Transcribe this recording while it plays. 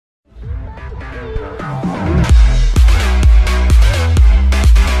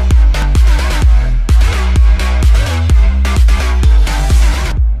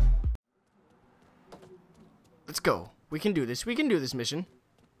We can do this. We can do this mission.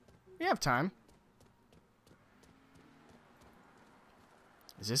 We have time.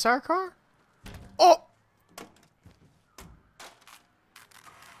 Is this our car? Oh!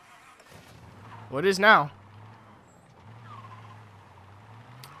 What is now?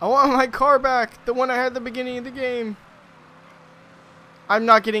 I want my car back. The one I had at the beginning of the game. I'm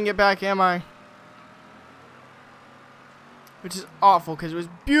not getting it back, am I? Which is awful because it was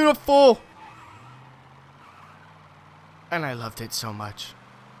beautiful. And I loved it so much.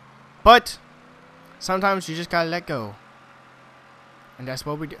 But sometimes you just gotta let go. And that's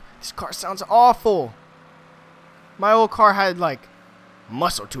what we do. This car sounds awful. My old car had like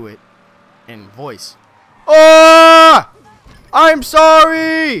muscle to it and voice. Ah! I'm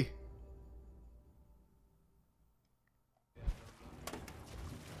sorry.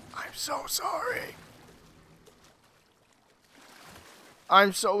 I'm so sorry.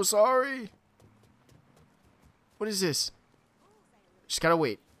 I'm so sorry. What is this? Just gotta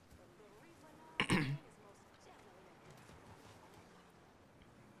wait.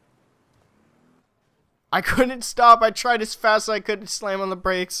 I couldn't stop. I tried as fast as I could to slam on the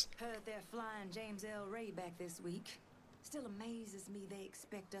brakes. Heard they're flying James L. Ray back this week. Still amazes me they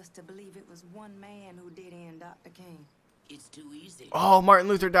expect us to believe it was one man who did end Dr. King. It's too easy. Oh, Martin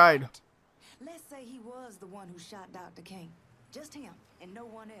Luther died. Let's say he was the one who shot Dr. King. Just him and no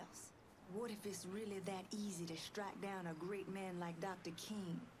one else. What if it's really that easy to strike down a great man like Dr.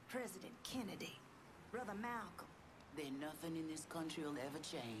 King, President Kennedy, Brother Malcolm? Then nothing in this country will ever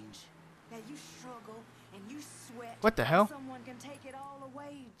change. Now you struggle and you sweat. What the hell? Someone can take it all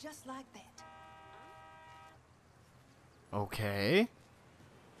away just like that. Okay.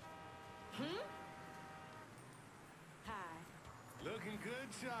 Hi. Looking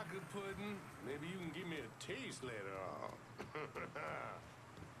good, chocolate pudding. Maybe you can give me a taste later on.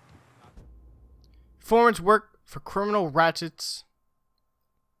 Informants work for criminal rackets.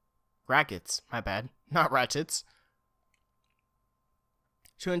 Rackets, my bad. Not ratchets.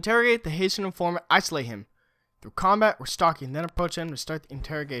 To interrogate the Haitian informant, isolate him through combat or stalking, then approach him to start the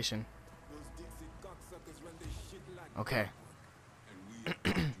interrogation. Okay.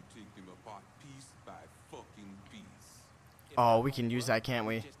 Oh, we can use that, can't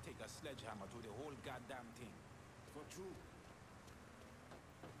we?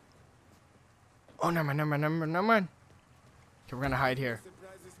 Oh, never mind, never mind, never mind, never mind. Okay, we're gonna hide here.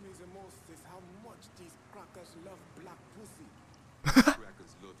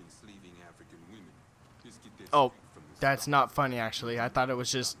 Oh, that's not funny, actually. I thought it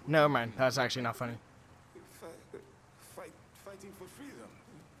was just... Never mind, that's actually not funny. Fighting for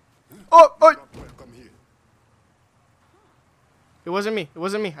freedom. Oh, oh! Welcome here. It wasn't me. It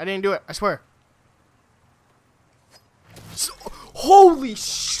wasn't me. I didn't do it. I swear. Holy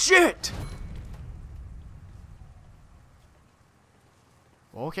shit!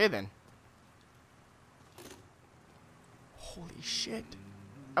 Okay, then. Holy shit.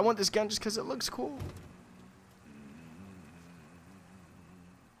 I want this gun just because it looks cool.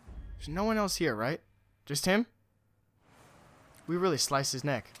 There's no one else here, right? Just him? We really sliced his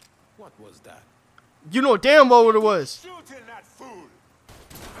neck. What was that? You know damn well what it was. Shooting that fool.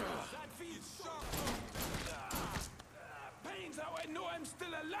 That feels so pains how I know I'm still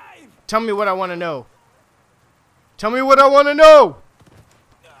alive. Tell me what I want to know. Tell me what I want to know.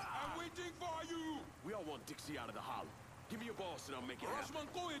 I'm waiting for you. We all want Dixie out of the holler. Give me your boss and I'll make it happen.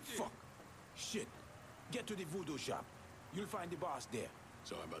 Fuck. Shit. Get to the voodoo shop. You'll find the boss there.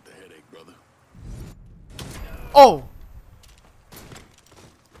 Sorry about the headache, brother. Oh.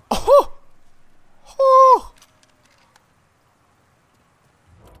 Oh.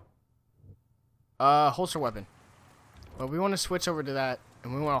 Oh. Holster weapon. But we want to switch over to that,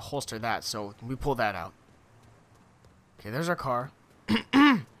 and we want to holster that, so we pull that out. Okay, there's our car.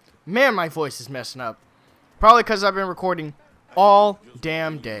 Man, my voice is messing up. Probably because I've been recording all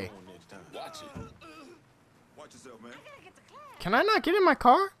damn day. Watch it. Watch yourself, man. Can I not get in my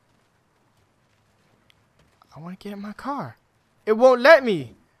car? I want to get in my car. It won't let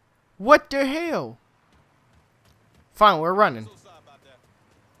me. What the hell? Fine, we're running.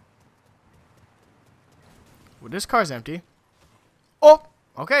 Well, this car's empty. Oh,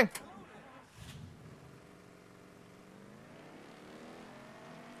 okay.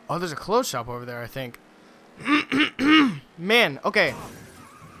 Oh, there's a clothes shop over there, I think. Man, okay.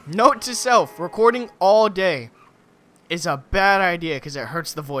 Note to self, recording all day is a bad idea because it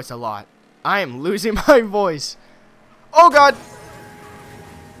hurts the voice a lot. I am losing my voice. Oh, God.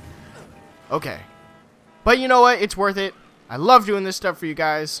 Okay. But you know what? It's worth it. I love doing this stuff for you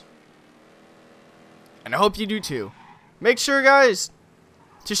guys. And I hope you do too. Make sure, guys,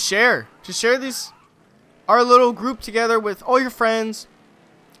 to share. To share these our little group together with all your friends,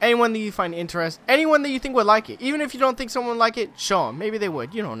 anyone that you find interest, anyone that you think would like it. Even if you don't think someone would like it, show them. Maybe they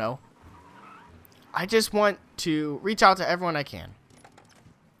would. You don't know. I just want to reach out to everyone I can.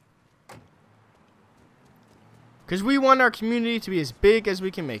 Because we want our community to be as big as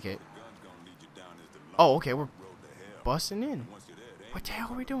we can make it. Oh, okay. We're busting in. What the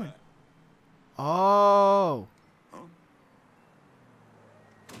hell are we doing? Oh.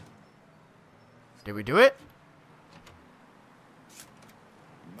 Did we do it?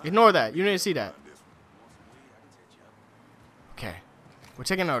 Ignore that. You didn't see that. Okay. We're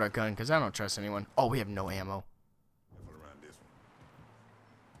taking out our gun because I don't trust anyone. Oh, we have no ammo.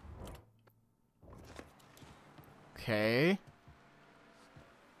 Okay.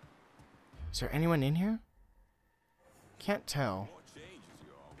 Is there anyone in here? Can't tell.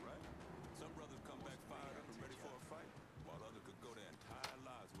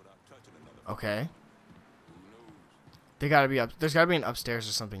 Okay. They gotta be up. There's gotta be an upstairs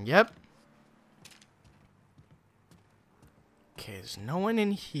or something. Yep. Okay, there's no one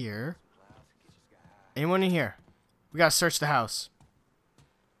in here. Anyone in here? We gotta search the house.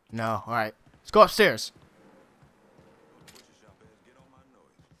 No. Alright. Let's go upstairs.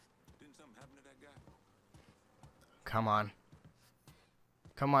 Come on.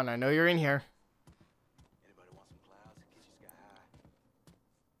 Come on, I know you're in here.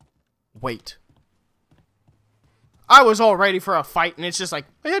 Wait. I was all ready for a fight, and it's just like,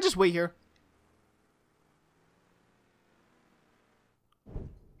 oh, yeah, just wait here.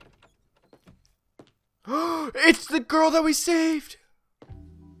 It's the girl that we saved.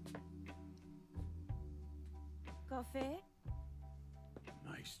 Coffee?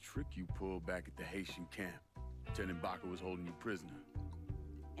 Nice trick you pulled back at the Haitian camp. Lieutenant Baca was holding you prisoner.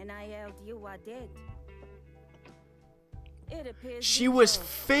 And I yelled you are dead. It appears She you was know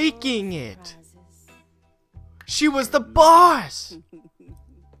faking all it. surprises. She was the boss.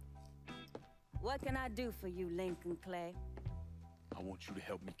 What can I do for you, Lincoln Clay? I want you to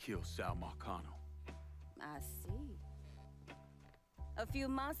help me kill Sal Marcano. I see. A few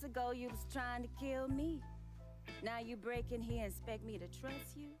months ago, you was trying to kill me. Now you break in here and expect me to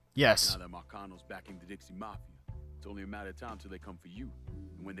trust you? Yes. Now that Marcano's backing the Dixie Mafia, it's only a matter of time till they come for you.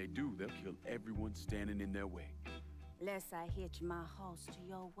 And when they do, they'll kill everyone standing in their way. Lest I hitch my horse to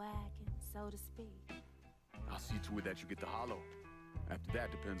your wagon, so to speak. I'll see to it that you get the hollow. After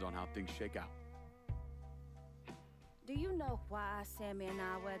that, depends on how things shake out. Do you know why Sammy and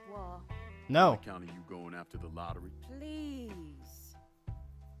I were at war? No. On account of you going after the lottery. Please.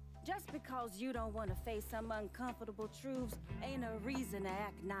 Just because you don't want to face some uncomfortable truths ain't a reason to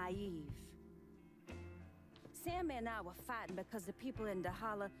act naive. Sammy and I were fighting because the people in the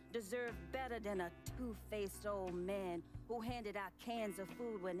holler deserve better than a two-faced old man who handed out cans of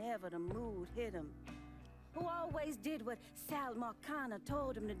food whenever the mood hit him. Who always did what Sal Marcano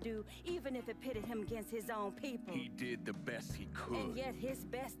told him to do, even if it pitted him against his own people. He did the best he could. And yet his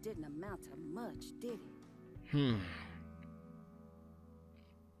best didn't amount to much, did it?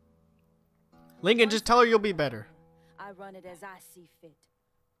 Lincoln, just tell her you'll be better. I run it as I see fit.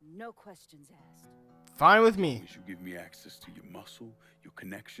 No questions asked. Fine with me. You should give me access to your muscle, your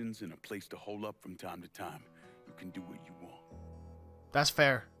connections, and a place to hole up from time to time. You can do what you want. That's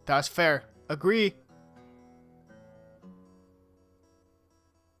fair. That's fair. Agree.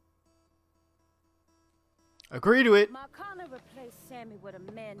 Agree to it. Marcano replaced Sammy with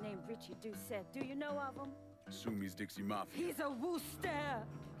a man named Richie Doucette. Do you know of him? Assume he's Dixie Mafia. He's a wooster.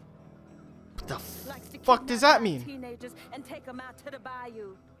 What the Likes to fuck does kidnap that mean? teenagers and take them out to the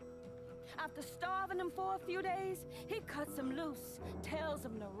bayou. After starving them for a few days, he cuts them loose, tells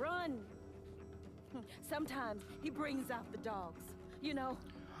them to run. Sometimes he brings out the dogs. You know,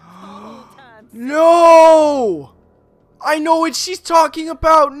 old times. No! I know what she's talking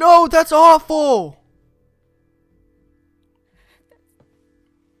about. No, that's awful.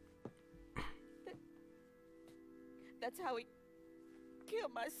 That's how he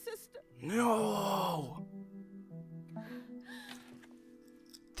killed my sister. No.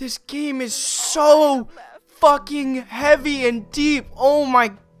 This game is so fucking heavy and deep. Oh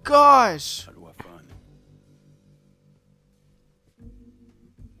my gosh. How do I find him?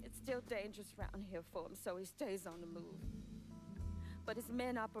 It's still dangerous around here for him, so he stays on the move. But his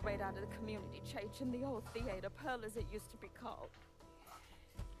men operate out of the community church in the old theater, Pearl as it used to be called.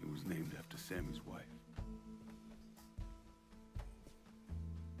 It was named after Sammy's wife.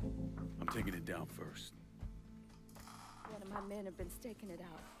 I'm taking it down first. One of my men have been staking it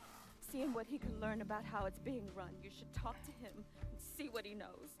out. Seeing what he can learn about how it's being run. You should talk to him and see what he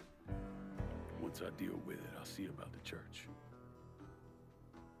knows. Once I deal with it, I'll see about the church.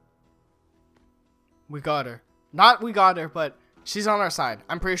 We got her. Not we got her, but she's on our side.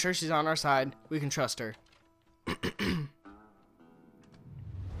 I'm pretty sure she's on our side. We can trust her.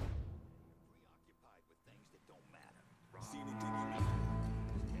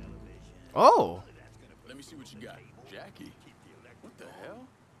 Oh. Let me see what you got. Jackie? What the hell?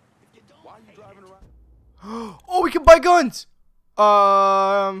 Why are you driving around? Oh, we can buy guns.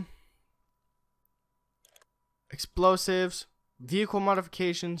 Explosives, vehicle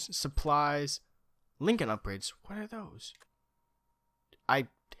modifications, supplies, Lincoln upgrades. What are those? I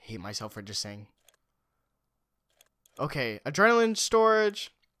hate myself for just saying. Okay, adrenaline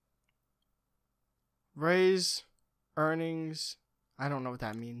storage. Raise earnings. I don't know what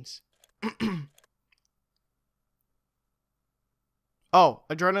that means. Oh,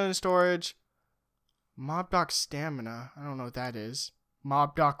 adrenaline storage. Mob Doc stamina. I don't know what that is.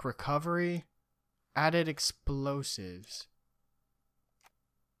 Mob Doc recovery. Added explosives.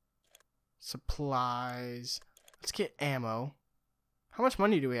 Supplies. Let's get ammo. How much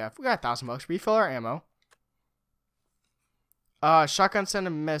money do we have? We got $1,000. Refill our ammo. Shotgun send a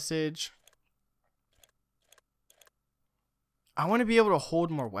message. I want to be able to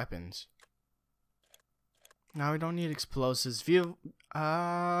hold more weapons. Now we don't need explosives. View.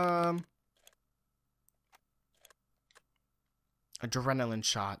 Adrenaline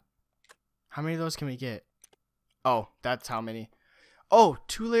shot. How many of those can we get? Oh, that's how many. Oh,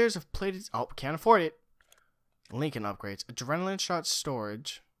 2 layers of plated. Oh, can't afford it. Lincoln upgrades. Adrenaline shot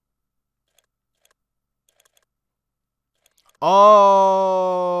storage.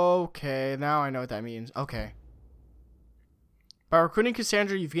 Okay, now I know what that means. Okay. By recruiting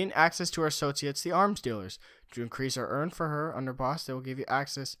Cassandra, you've gained access to our associates, the arms dealers. To increase our earn for her under boss, they will give you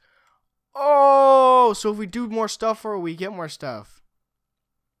access. Oh, so if we do more stuff for her, we get more stuff.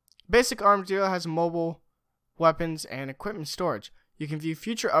 Basic arms dealer has mobile weapons and equipment storage. You can view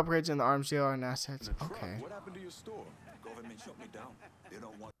future upgrades in the arms dealer and assets. Okay. What happened to your store? Government shut me down. They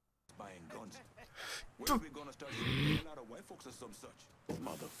don't want buying guns. When are we gonna start getting out of white folks or some such?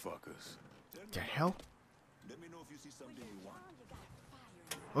 Motherfuckers. The hell? Let me know if you see something you want.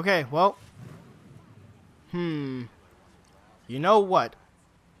 Okay, well. You know what?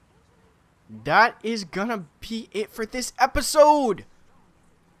 That is gonna be it for this episode.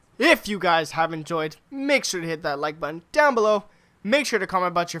 If you guys have enjoyed, make sure to hit that like button down below. Make sure to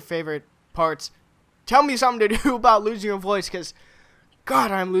comment about your favorite parts. Tell me something to do about losing your voice, because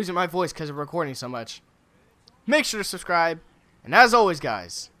God, I'm losing my voice because of recording so much. Make sure to subscribe. And as always,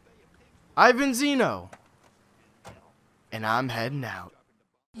 guys, I've been Zeno. And I'm heading out.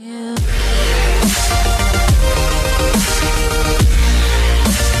 Yeah.